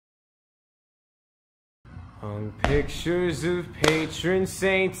Hung pictures of patron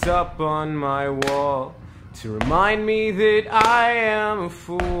saints up on my wall to remind me that I am a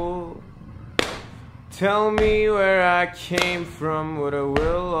fool. Tell me where I came from, what I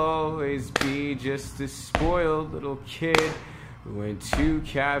will always be, just a spoiled little kid who went to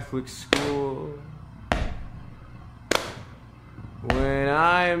Catholic school. When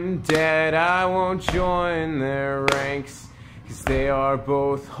I am dead, I won't join their ranks, 'cause they are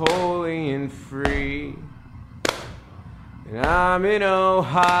both holy and free. And I'm in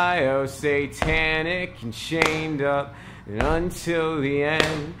Ohio, satanic and chained up, and until the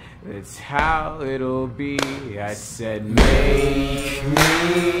end, that's how it'll be. I said, make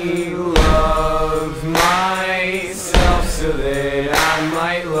me love myself so that I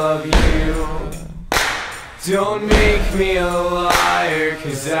might love you. Don't make me a liar,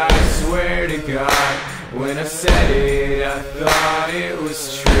 'cause I swear to God, when I said it, I thought it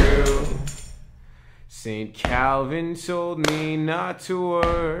was true. St. Calvin told me not to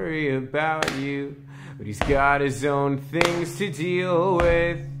worry about you, but he's got his own things to deal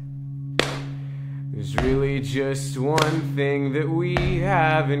with. There's really just one thing that we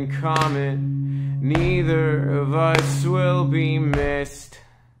have in common: neither of us will be missed.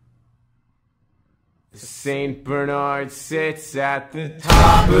 St. Bernard sits at the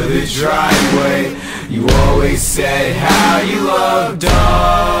top of the driveway. You always said how you love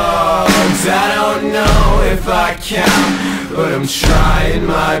dogs. I don't know if I count, but I'm trying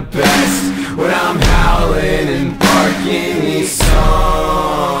my best when I'm howling and barking these songs.